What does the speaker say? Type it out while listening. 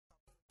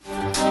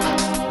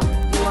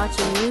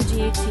watching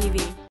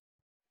UGTV.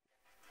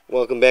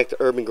 Welcome back to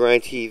Urban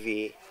Grind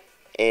TV,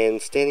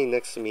 and standing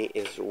next to me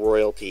is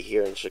royalty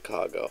here in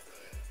Chicago.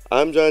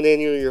 I'm John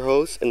Daniel, your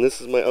host, and this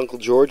is my Uncle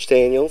George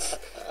Daniels.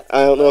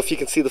 I don't know if you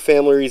can see the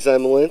family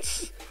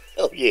resemblance.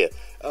 Oh, yeah.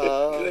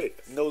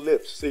 No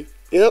lips, see?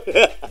 Yep.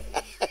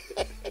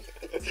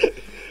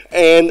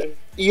 And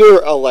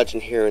you're a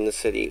legend here in the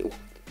city.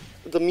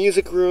 The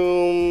music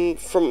room,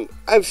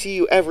 I see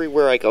you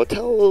everywhere I go.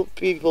 Tell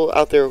people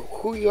out there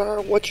who you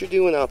are, what you're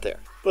doing out there.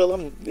 Well,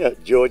 I'm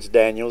George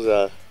Daniels,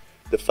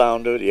 the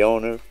founder, the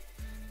owner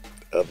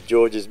of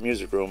George's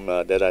Music Room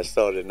that I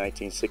started in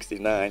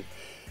 1969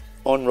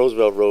 on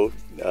Roosevelt Road,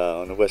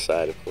 on the west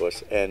side, of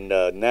course. And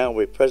now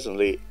we're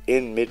presently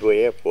in Midway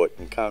Airport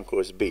in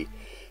Concourse B.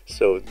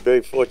 So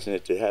very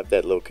fortunate to have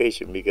that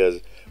location,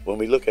 because when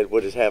we look at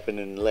what has happened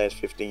in the last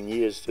 15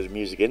 years to the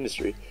music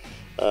industry,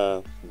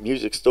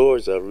 music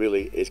stores are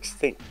really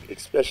extinct,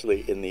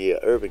 especially in the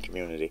urban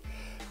community.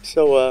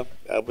 So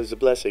it was a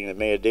blessing that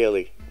Mayor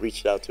Daley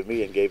reached out to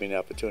me and gave me the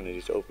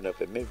opportunity to open up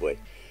at Midway.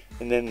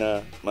 And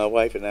then my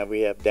wife and I,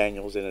 we have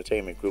Daniels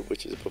Entertainment Group,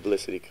 which is a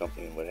publicity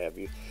company and what have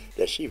you,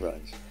 that she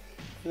runs.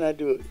 And I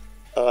do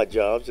odd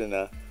jobs, and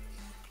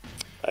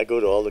I go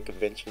to all the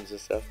conventions and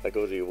stuff. I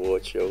go to the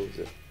award shows,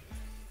 and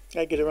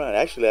I get around.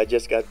 Actually, I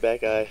just got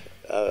back.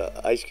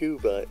 Ice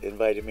Cube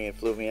invited me and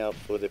flew me out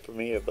for the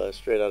premiere of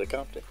Straight Outta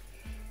Compton,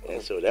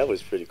 and so that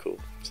was pretty cool.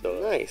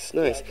 So Nice.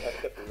 I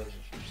kept relationships.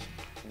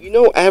 You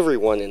know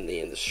everyone in the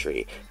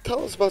industry.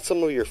 Tell us about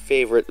some of your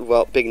favorite,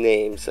 big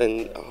names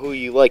and who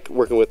you like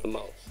working with the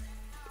most.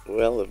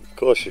 Well, of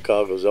course,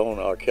 Chicago's own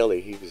R.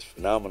 Kelly. He was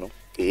phenomenal.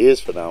 He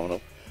is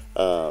phenomenal.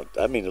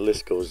 I mean, the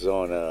list goes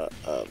on.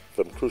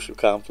 From Crucial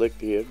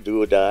Conflict here,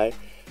 Do or Die.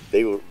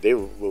 They were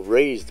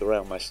raised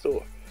around my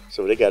store,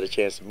 so they got a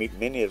chance to meet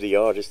many of the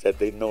artists that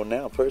they know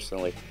now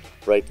personally,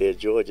 right there at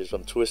George's,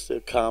 from Twister,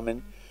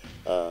 Common.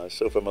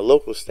 So from a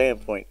local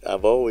standpoint,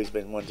 I've always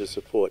been one to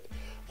support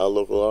our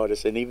local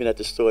artists, and even at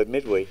the store at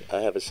Midway,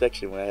 I have a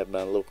section where I have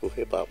my local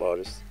hip-hop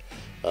artists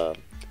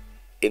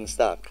in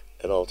stock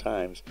at all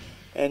times.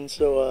 And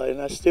so,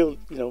 and I still,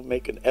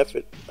 make an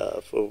effort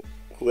for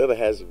whoever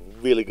has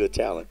really good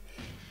talent,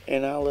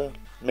 and I'll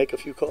make a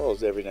few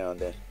calls every now and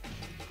then.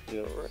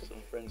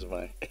 Some friends of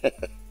mine.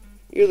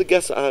 You're the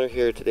guest of honor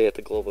here today at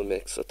the Global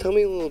Mix. So tell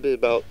me a little bit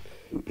about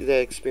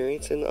that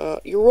experience and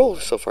your role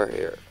so far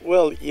here.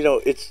 Well,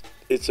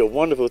 it's a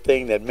wonderful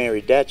thing that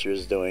Mary Datcher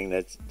is doing.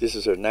 This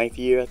is her 9th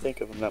year, I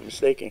think, if I'm not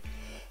mistaken.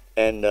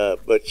 And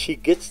but she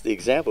gets the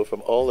example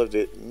from all of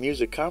the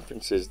music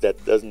conferences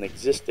that doesn't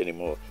exist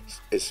anymore,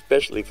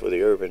 especially for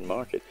the urban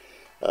market.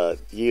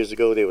 Years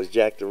ago, there was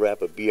Jack the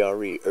Rapper,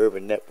 BRE,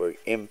 Urban Network,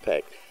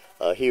 Impact.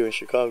 Here in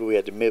Chicago, we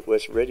had the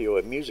Midwest Radio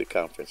and Music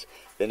Conference.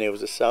 Then there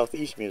was the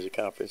Southeast Music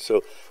Conference.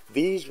 So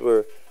these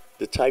were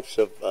the types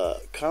of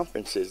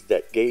conferences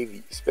that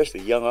gave,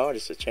 especially young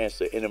artists, a chance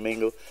to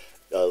intermingle.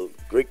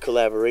 Great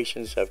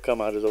collaborations have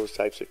come out of those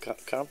types of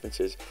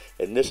conferences,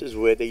 and this is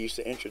where they used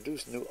to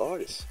introduce new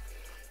artists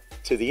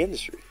to the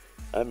industry.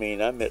 I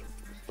mean, I met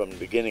from the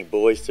beginning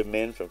Boys to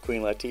Men, from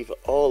Queen Latifah,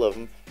 all of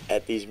them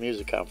at these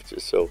music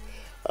conferences. So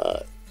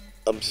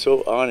I'm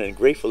so honored and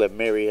grateful that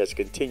Mary has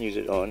continued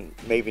it on,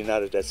 maybe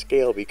not at that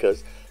scale,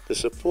 because the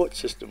support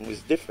system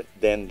was different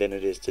then than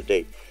it is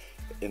today.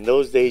 In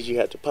those days, you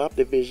had the pop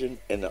division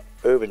and the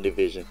urban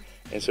division.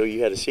 And so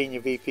you had a senior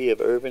VP of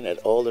urban at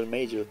all the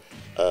major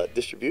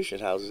distribution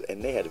houses,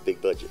 and they had a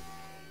big budget.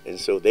 And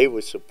so they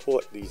would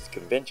support these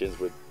conventions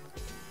with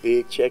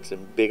big checks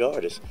and big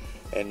artists,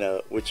 and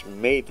which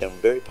made them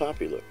very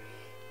popular.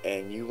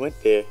 And you went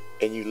there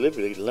and you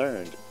literally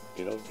learned.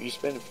 You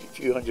spent a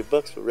few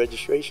 $100 for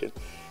registration,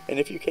 and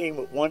if you came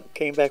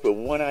back with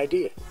one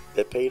idea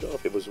that paid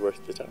off, it was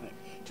worth the time.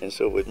 And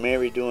so with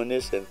Mary doing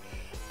this, and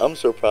I'm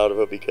so proud of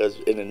her, because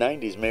in the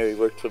 90s, Mary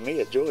worked for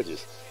me at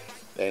George's.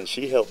 And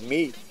she helped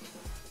me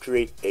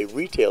create a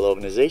retail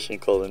organization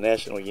called the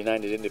National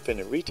United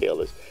Independent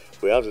Retailers,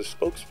 where I was a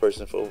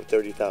spokesperson for over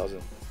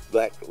 30,000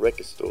 black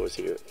record stores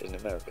here in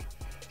America.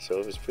 So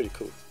it was pretty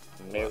cool.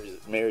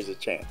 Mary's a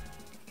champ.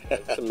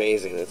 That's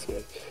amazing. That's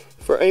amazing.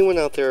 For anyone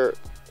out there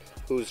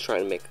who's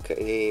trying to make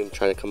a name,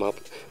 trying to come up,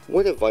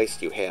 what advice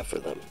do you have for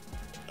them?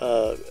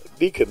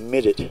 Be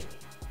committed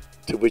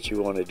to what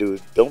you want to do.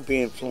 Don't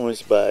be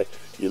influenced by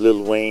your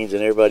Lil Waynes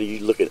and everybody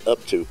you're looking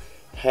up to.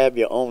 Have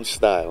your own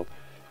style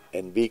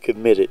and be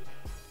committed.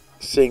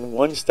 Sing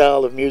one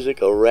style of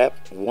music or rap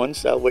one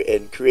style way,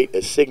 and create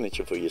a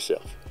signature for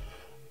yourself.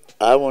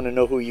 I want to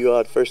know who you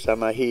are the first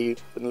time I hear you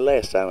and the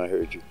last time I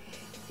heard you.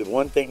 The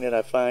one thing that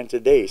I find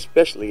today,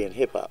 especially in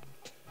hip-hop,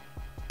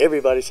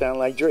 everybody sounds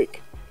like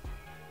Drake.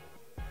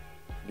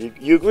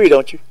 You agree,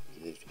 don't you?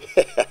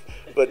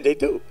 But they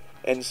do.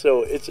 And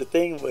so it's a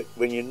thing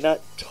when you're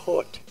not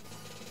taught,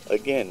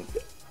 again,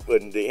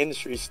 when the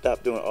industry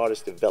stopped doing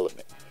artist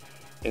development.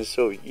 And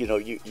so,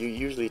 you're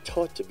usually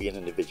taught to be an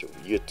individual.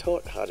 You're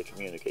taught how to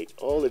communicate,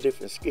 all the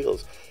different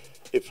skills.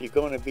 If you're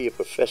going to be a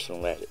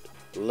professional at it,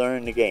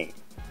 learn the game.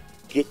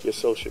 Get your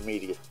social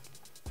media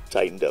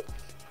tightened up.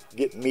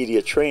 Get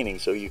media training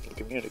so you can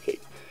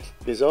communicate.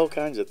 there's all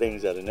kinds of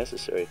things that are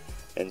necessary.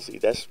 And see,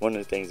 that's one of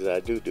the things that I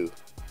do,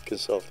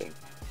 consulting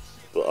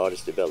for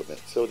artist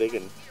development, so they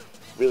can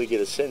really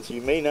get a sense.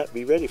 You may not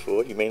be ready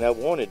for it. You may not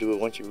want to do it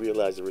once you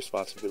realize the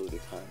responsibility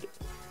behind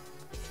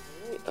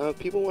it.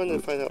 People wanted to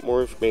find out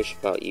more information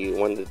about you,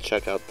 wanted to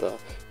check out the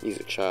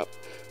music shop.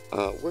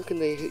 Where can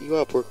they hit you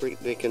up? Where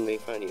can they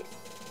find you?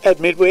 At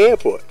Midway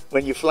Airport,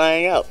 when you're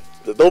flying out.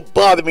 Don't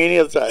bother me any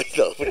other time.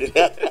 No.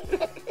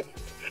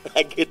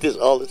 I get this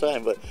all the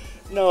time, but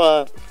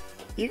no,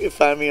 you can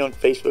find me on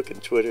Facebook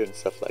and Twitter and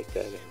stuff like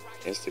that, and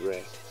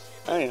Instagram.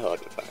 I ain't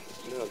hard to find.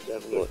 No,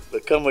 definitely.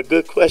 But come with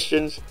good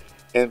questions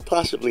and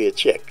possibly a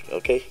check,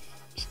 okay?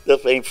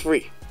 Stuff ain't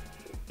free,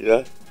 you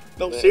know?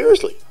 No,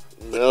 seriously.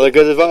 Another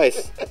good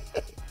advice.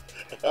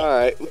 All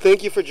right. Well,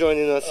 thank you for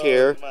joining us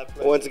here. My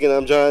pleasure. Once again,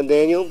 I'm John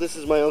Daniel. This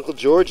is my Uncle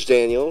George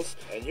Daniels.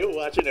 And you're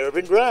watching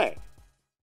Urban Grind.